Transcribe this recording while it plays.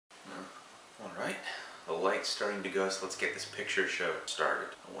Alright, the light's starting to go, so let's get this picture show started.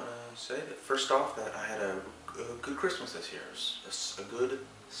 I want to say that first off that I had a good Christmas this year. It was a good,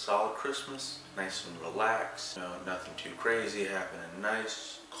 solid Christmas. Nice and relaxed. You know, nothing too crazy happening.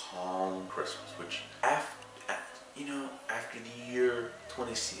 Nice, calm Christmas, which after the year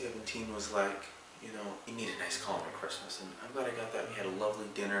 2017 was like, you need a nice calm Christmas, and I'm glad I got that. We had a lovely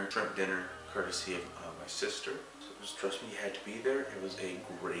dinner, shrimp dinner, courtesy of my sister. So just trust me, you had to be there. It was a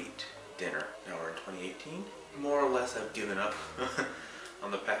great dinner. Now we're in 2018. More or less, I've given up on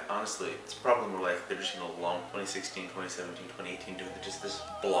the path. Honestly, it's probably more like they're just going to long 2016, 2017, 2018, doing just this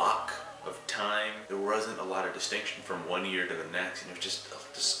block of time. There wasn't a lot of distinction from one year to the next, and it was just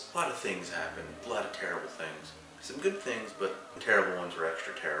a lot of things happened, a lot of terrible things. Some good things, but the terrible ones were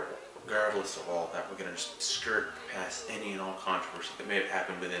extra terrible. Regardless of all that, we're going to just skirt past any and all controversy that may have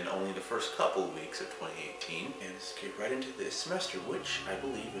happened within only the first couple of weeks of 2018 and escape right into this semester, which I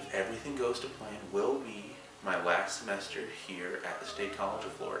believe, if everything goes to plan, will be my last semester here at the State College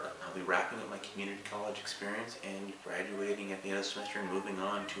of Florida. I'll be wrapping up my community college experience and graduating at the end of the semester and moving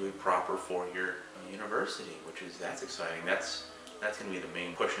on to a proper four-year university, that's exciting. That's going to be the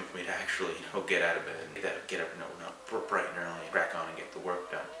main pushing for me to actually, get out of bed and get up, bright and early and crack on and get the work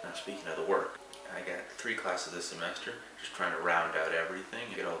done. Now, speaking of the work, I got 3 classes this semester, just trying to round out everything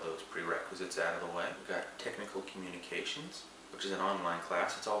and get all those prerequisites out of the way. We've got technical communications, which is an online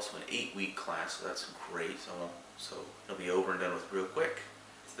class. It's also an 8-week class, so that's great. So it'll be over and done with real quick.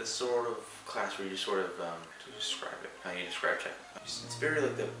 It's this sort of class where you just sort of, how do you describe it? How do you describe tech? It's very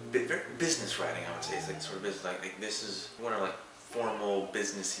like very business writing, I would say. It's like sort of business, like this is one of like formal,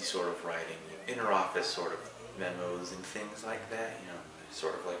 businessy sort of writing, inter-office sort of memos and things like that,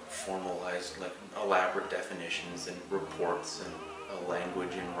 sort of like formalized, like elaborate definitions and reports and a language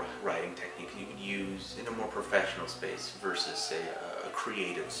and writing technique you could use in a more professional space versus, say, a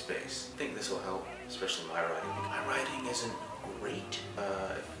creative space. I think this will help, especially my writing. My writing isn't great.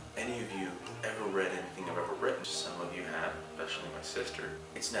 If any of you ever read anything I've ever written, some of you have, especially my sister,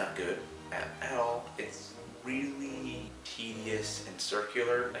 it's not good at all. It's really tedious and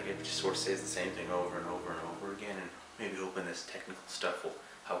circular. Like, it just sort of says the same thing over and over and over again, and maybe hoping this technical stuff will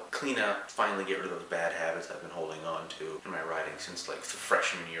help clean up, finally get rid of those bad habits I've been holding on to in my writing since like the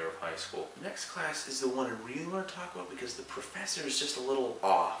freshman year of high school. The next class is the one I really want to talk about because the professor is just a little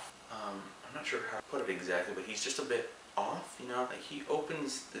off. I'm not sure how to put it exactly, but he's just a bit off, like he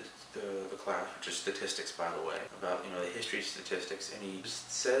opens the class, which is statistics, by the way, about, the history of statistics, and he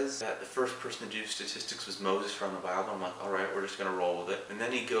just says that the first person to do statistics was Moses from the Bible. I'm like, alright, we're just going to roll with it. And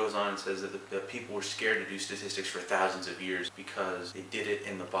then he goes on and says that people were scared to do statistics for thousands of years because they did it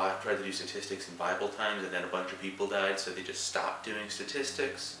in the Bible, tried to do statistics in Bible times, and then a bunch of people died, so they just stopped doing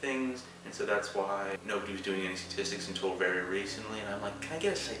statistics things, and so that's why nobody was doing any statistics until very recently. And I'm like, can I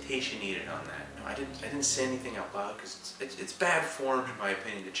get a citation needed on that? No, I didn't say anything out loud because it's bad form, in my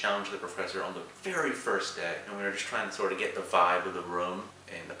opinion, to challenge the professor on the very first day. And we were just trying to sort of get the vibe of the room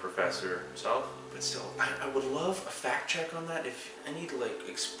and the professor himself. But still, I would love a fact check on that. If I need like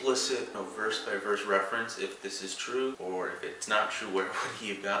explicit, verse by verse reference if this is true, or if it's not true, where would he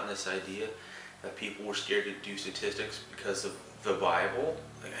have gotten this idea that people were scared to do statistics because of the Bible?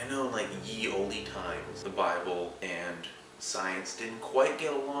 Like, I know, like, ye olde times, the Bible and science didn't quite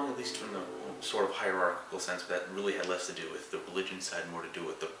get along, at least from the sort of hierarchical sense, but that really had less to do with the religion side, more to do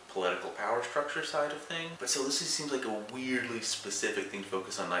with the political power structure side of things. But so this just seems like a weirdly specific thing to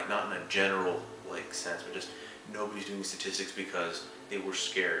focus on, like not in a general sense, but just nobody's doing statistics because they were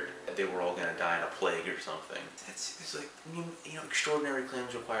scared that they were all going to die in a plague or something. It's like, extraordinary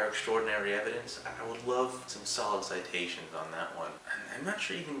claims require extraordinary evidence. I would love some solid citations on that one. I'm not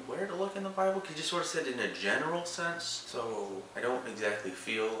sure even where to look in the Bible, because he just sort of said in a general sense, so I don't exactly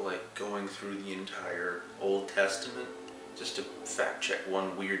feel like going through the entire Old Testament just to fact check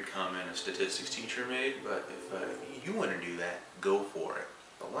one weird comment a statistics teacher made, but if you want to do that, go for it.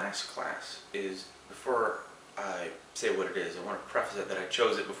 The last class is, before I say what it is, I want to preface it that I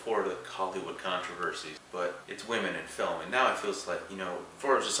chose it before the Hollywood controversies, but it's women in film, and now it feels like,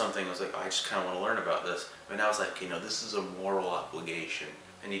 before it was just something I was like, oh, I just kind of want to learn about this, but now it's like, this is a moral obligation.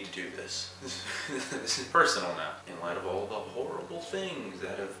 I need to do this. This is personal now, in light of all the horrible things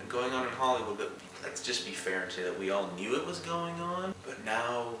that have been going on in Hollywood. But let's just be fair and say that we all knew it was going on, but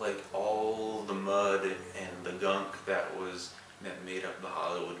now, like, all the mud and the gunk that made up the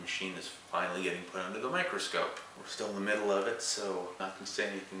Hollywood machine is finally getting put under the microscope. We're still in the middle of it, so I'm not going to say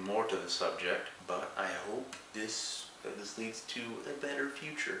anything more to the subject, but I hope this that this leads to a better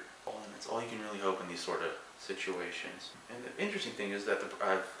future. And that's all you can really hope in these sort of situations. And the interesting thing is that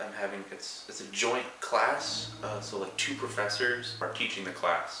I'm having, it's a joint class, so like 2 professors are teaching the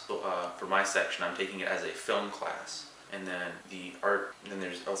class. So for my section, I'm taking it as a film class. And then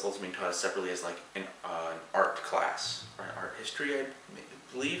there's also being taught separately as like an art class, or an art history, I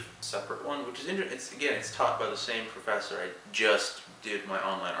believe, separate one, which is interesting. It's taught by the same professor. I just did my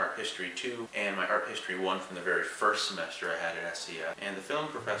online art history 2 and my art history 1 from the very first semester I had at SCF. And the film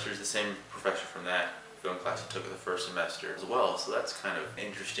professor is the same professor from that film class I took the first semester as well. So that's kind of an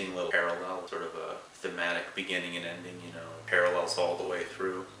interesting little parallel, sort of a thematic beginning and ending, you know, parallels all the way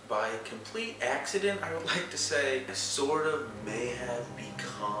through. By complete accident, I would like to say, I sort of may have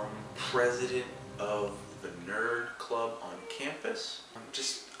become president of the nerd club on campus.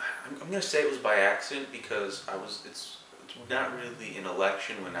 I'm going to say it was by accident because it's not really an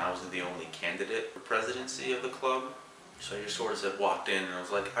election when I was the only candidate for presidency of the club. So I just sort of walked in and I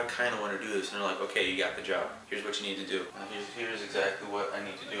was like, I kind of want to do this. And they're like, okay, you got the job. Here's what you need to do. Here's exactly what I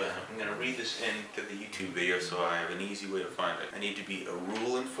need to do. And I'm going to read this into the YouTube video so I have an easy way to find it. I need to be a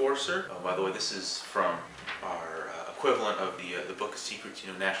rule enforcer. Oh, by the way, this is from our equivalent of the Book of Secrets,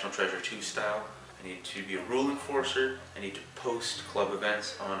 you know, National Treasure 2 style. I need to be a rule enforcer. I need to post club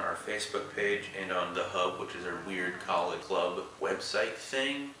events on our Facebook page and on the Hub, which is our weird college club website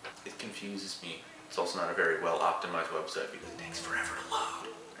thing. It confuses me. It's also not a very well optimized website because it takes forever to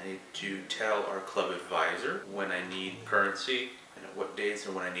load. I need to tell our club advisor when I need currency and at what days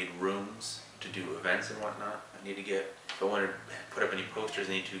and when I need rooms to do events and whatnot. I need to get, if I want to put up any posters,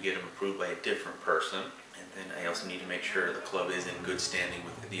 I need to get them approved by a different person. And I also need to make sure the club is in good standing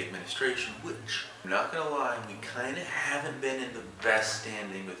with the administration, which, I'm not going to lie, we kind of haven't been in the best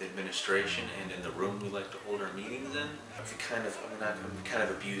standing with administration and in the room we like to hold our meetings in. I've kind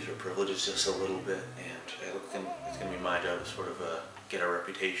of abused our privileges just a little bit, and it's going to be my job to sort of get our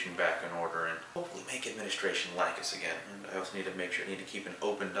reputation back in order and hopefully make administration like us again. And I also need to make sure I need to keep an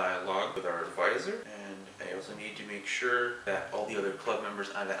open dialogue with our advisor, and I also need to make sure that all the other club members,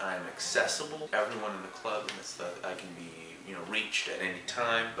 that I am accessible, everyone in the club, and that I can be, you know, reached at any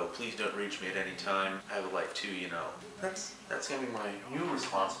time. Though please don't reach me at any time. I would like to, you know, that's gonna be my new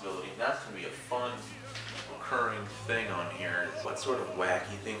responsibility. That's gonna be a fun, recurring thing on here. What sort of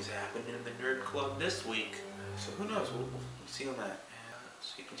wacky things happened in the nerd club this week? So who knows? We'll see on that.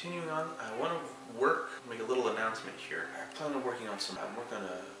 So continuing on, I want to make a little announcement here. I plan on working on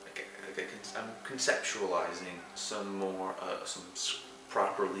I'm conceptualizing some more, some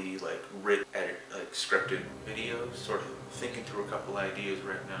properly written, scripted videos. Sort of thinking through a couple ideas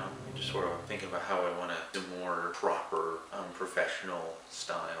right now. Just sort of thinking about how I want to do more proper, professional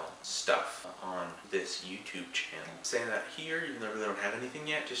style stuff on this YouTube channel. Saying that here, even though I really don't have anything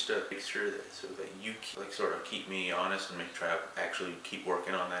yet, just to make sure that you sort of keep me honest and try to actually keep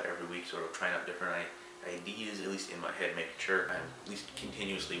working on that every week. Sort of trying out different ideas, at least in my head, making sure I'm at least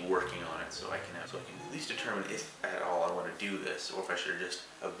continuously working on it, so I can at least determine if at all I want to do this, or if I should just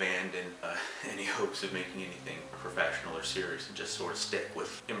abandon any hopes of making anything professional or serious and just sort of stick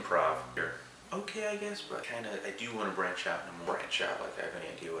with improv here. Okay, I guess, but I do want to branch out and branch out, like I have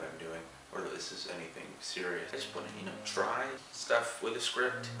any idea what I'm doing, or that this is anything serious. I just want to, you know, try stuff with a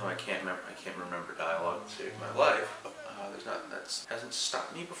script. No, I can't remember dialogue to save my life. That hasn't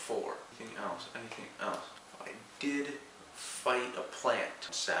stopped me before. Anything else? I did fight a plant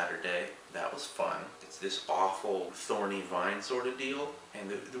on Saturday. That was fun. It's this awful thorny vine sort of deal. And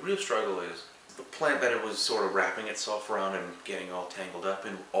the real struggle is the plant that it was sort of wrapping itself around and getting all tangled up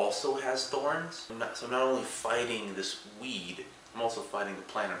in also has thorns. So I'm not only fighting this weed, I'm also fighting the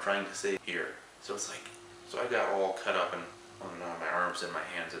plant I'm trying to save here. So it's like, so I got all cut up on my arms and my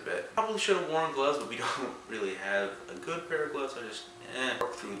hands a bit. Probably should have worn gloves, but we don't really have a good pair of gloves. I just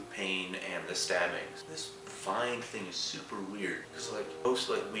work through the pain and the stabbings. This vine thing is super weird because most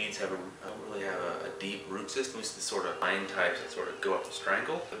weeds don't really have a deep root system. It's the sort of vine types that sort of go up to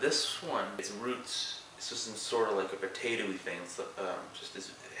strangle. But this one, its roots, it's just some sort of like a potato-y thing. It's just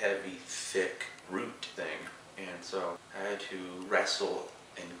this heavy, thick root thing. And so I had to wrestle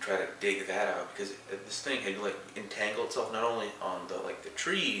and try to dig that out because this thing had entangled itself not only on the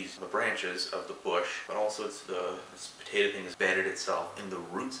trees, the branches of the bush, but also this potato thing has bedded itself in the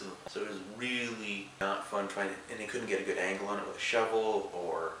roots of the. So it was really not fun and they couldn't get a good angle on it with a shovel,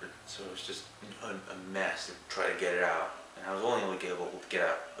 so it was just a mess to try to get it out. And I was only able to get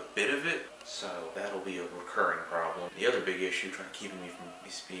out a bit of it, so that'll be a recurring problem. The other big issue trying to keep me from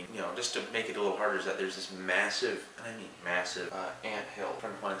being, you know, just to make it a little harder, is that there's this massive, and I mean massive, anthill. I'm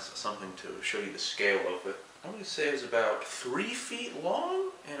trying to find something to show you the scale of it. I'm going to say it was about 3 feet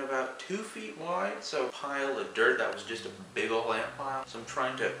long and about about 2 feet wide. So a pile of dirt that was just a big old ant pile. So I'm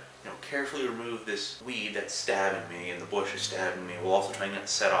trying to, carefully remove this weed that's stabbing me and the bush is stabbing me, while also trying not to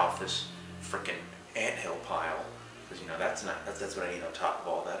set off this freaking anthill pile. Because that's what I need on top of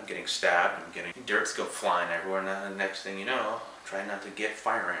all that. I'm getting stabbed and getting dirt's go flying everywhere, and then the next thing you know, trying not to get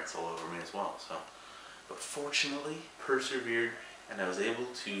fire ants all over me as well. So, but fortunately, persevered, and I was able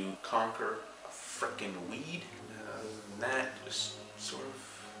to conquer a freaking weed. Other than that, just sort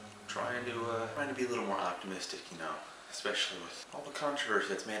of trying to be a little more optimistic, especially with all the controversy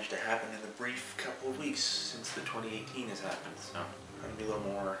that's managed to happen in the brief couple of weeks since the 2018 has happened. So, trying to be a little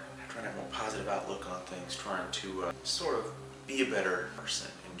more. Trying to have a more positive outlook on things, trying to sort of be a better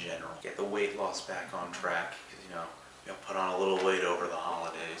person in general. Get the weight loss back on track, because put on a little weight over the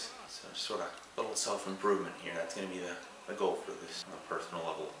holidays. So sort of a little self-improvement here. That's going to be the goal for this on a personal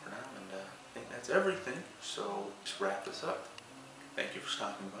level for now. And I think that's everything. So just wrap this up. Thank you for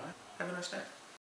stopping by. Have a nice day.